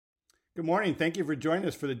Good morning. Thank you for joining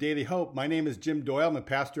us for the Daily Hope. My name is Jim Doyle. I'm a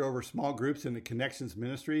pastor over small groups in the Connections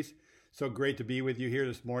Ministries. So great to be with you here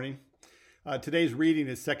this morning. Today's reading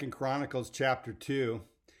is 2 Chronicles chapter 2.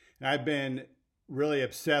 And I've been really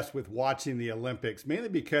obsessed with watching the Olympics, mainly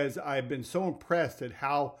because I've been so impressed at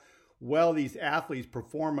how well these athletes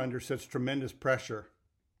perform under such tremendous pressure.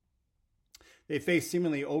 They face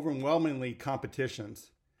seemingly overwhelmingly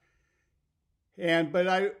competitions. But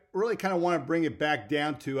I really kind of want to bring it back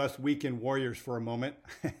down to us weekend warriors for a moment.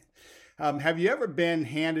 Have you ever been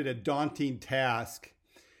handed a daunting task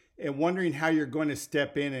and wondering how you're going to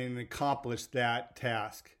step in and accomplish that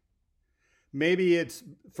task? Maybe it's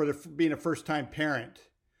for being a first-time parent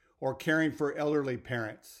or caring for elderly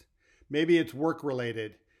parents. Maybe it's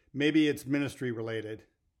work-related. Maybe it's ministry-related.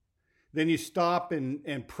 Then you stop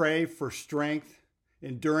and pray for strength,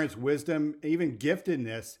 endurance, wisdom, even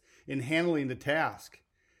giftedness in handling the task.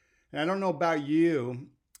 And I don't know about you,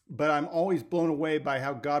 but I'm always blown away by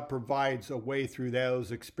how God provides a way through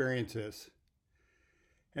those experiences.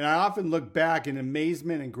 And I often look back in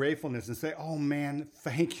amazement and gratefulness and say, oh man,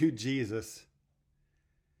 thank you, Jesus.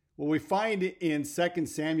 Well, we find in 2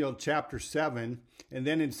 Samuel chapter 7, and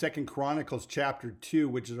then in 2 Chronicles chapter 2,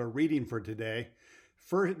 which is our reading for today,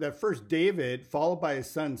 that first David, followed by his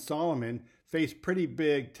son Solomon, faced pretty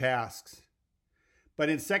big tasks. But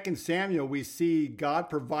in 2 Samuel, we see God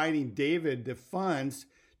providing David the funds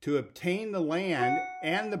to obtain the land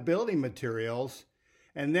and the building materials,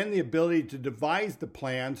 and then the ability to devise the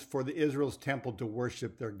plans for the Israel's temple to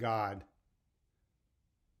worship their God.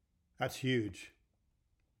 That's huge.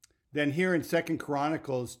 Then here in 2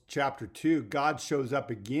 Chronicles chapter 2, God shows up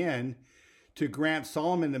again to grant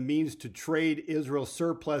Solomon the means to trade Israel's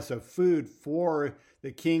surplus of food for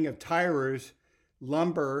the king of Tyre's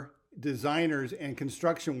lumber designers and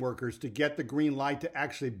construction workers to get the green light to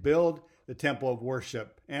actually build the temple of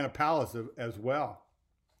worship and a palace as well.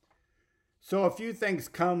 So a few things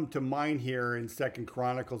come to mind here in 2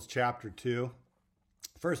 Chronicles chapter 2.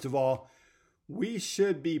 First of all, we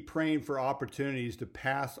should be praying for opportunities to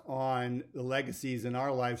pass on the legacies in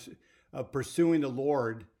our lives of pursuing the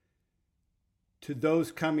Lord to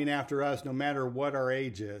those coming after us, no matter what our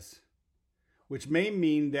age is, which may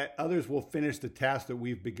mean that others will finish the task that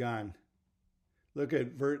we've begun.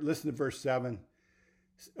 Listen to verse 7,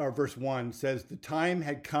 or verse 1 says, the time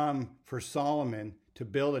had come for Solomon to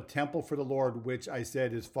build a temple for the Lord, which I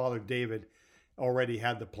said his father David already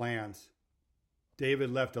had the plans.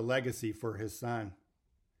 David left a legacy for his son.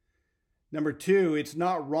 Number 2, it's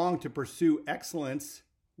not wrong to pursue excellence.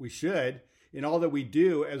 We should in all that we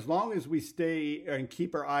do, as long as we stay and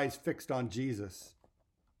keep our eyes fixed on Jesus.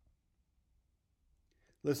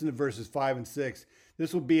 Listen to verses 5 and 6.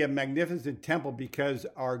 This will be a magnificent temple because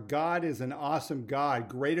our God is an awesome God,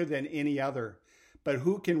 greater than any other. But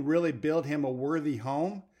who can really build him a worthy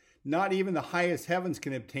home? Not even the highest heavens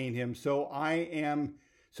can obtain him. So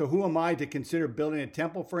who am I to consider building a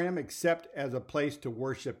temple for him except as a place to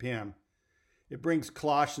worship him? It brings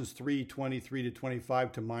Colossians 3:23 to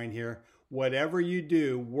 25 to mind here. Whatever you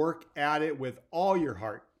do, work at it with all your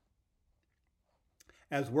heart,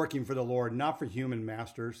 as working for the Lord, not for human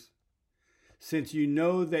masters, since you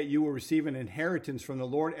know that you will receive an inheritance from the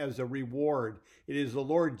Lord as a reward. It is the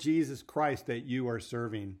Lord Jesus Christ that you are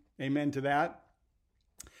serving. Amen to that.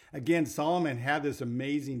 Again, Solomon had this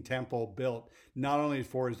amazing temple built, not only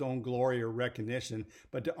for his own glory or recognition,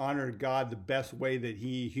 but to honor God the best way that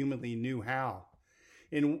he humanly knew how.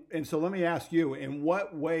 And so let me ask you, in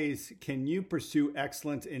what ways can you pursue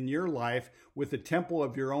excellence in your life with the temple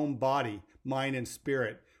of your own body, mind, and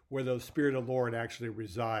spirit, where the Spirit of the Lord actually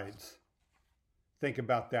resides? Think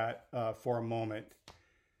about that for a moment,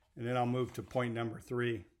 and then I'll move to point number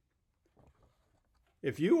 3.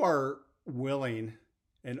 If you are willing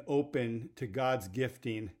and open to God's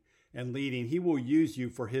gifting and leading, he will use you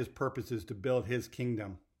for his purposes to build his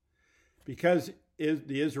kingdom. Because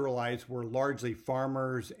the Israelites were largely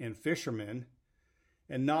farmers and fishermen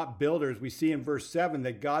and not builders, we see in verse 7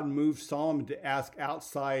 that God moved Solomon to ask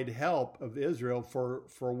outside help of Israel,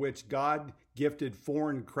 for which God gifted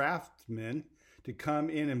foreign craftsmen to come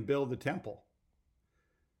in and build the temple.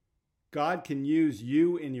 God can use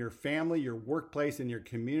you in your family, your workplace, and your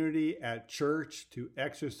community, at church, to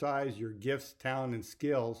exercise your gifts, talent, and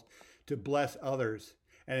skills to bless others.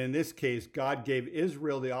 And in this case, God gave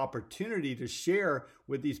Israel the opportunity to share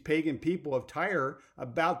with these pagan people of Tyre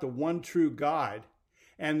about the one true God.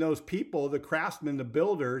 And those people, the craftsmen, the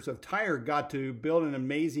builders of Tyre, got to build an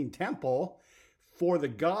amazing temple for the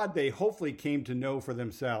God they hopefully came to know for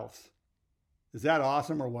themselves. Is that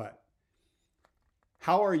awesome or what?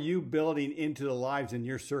 How are you building into the lives in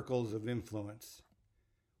your circles of influence?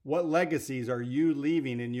 What legacies are you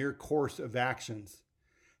leaving in your course of actions?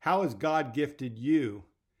 How has God gifted you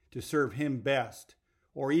to serve Him best,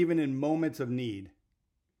 or even in moments of need?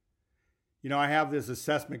 You know, I have this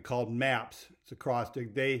assessment called MAPS. It's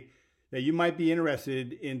acrostic. That you might be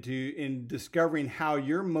interested in discovering how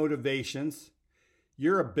your motivations,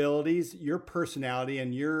 your abilities, your personality,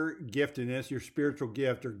 and your giftedness, your spiritual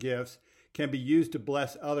gift or gifts, can be used to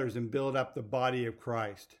bless others and build up the body of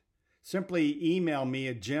Christ. Simply email me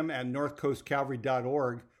at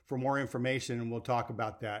jim@northcoastcalvary.org for more information, and we'll talk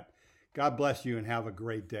about that. God bless you and have a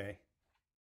great day.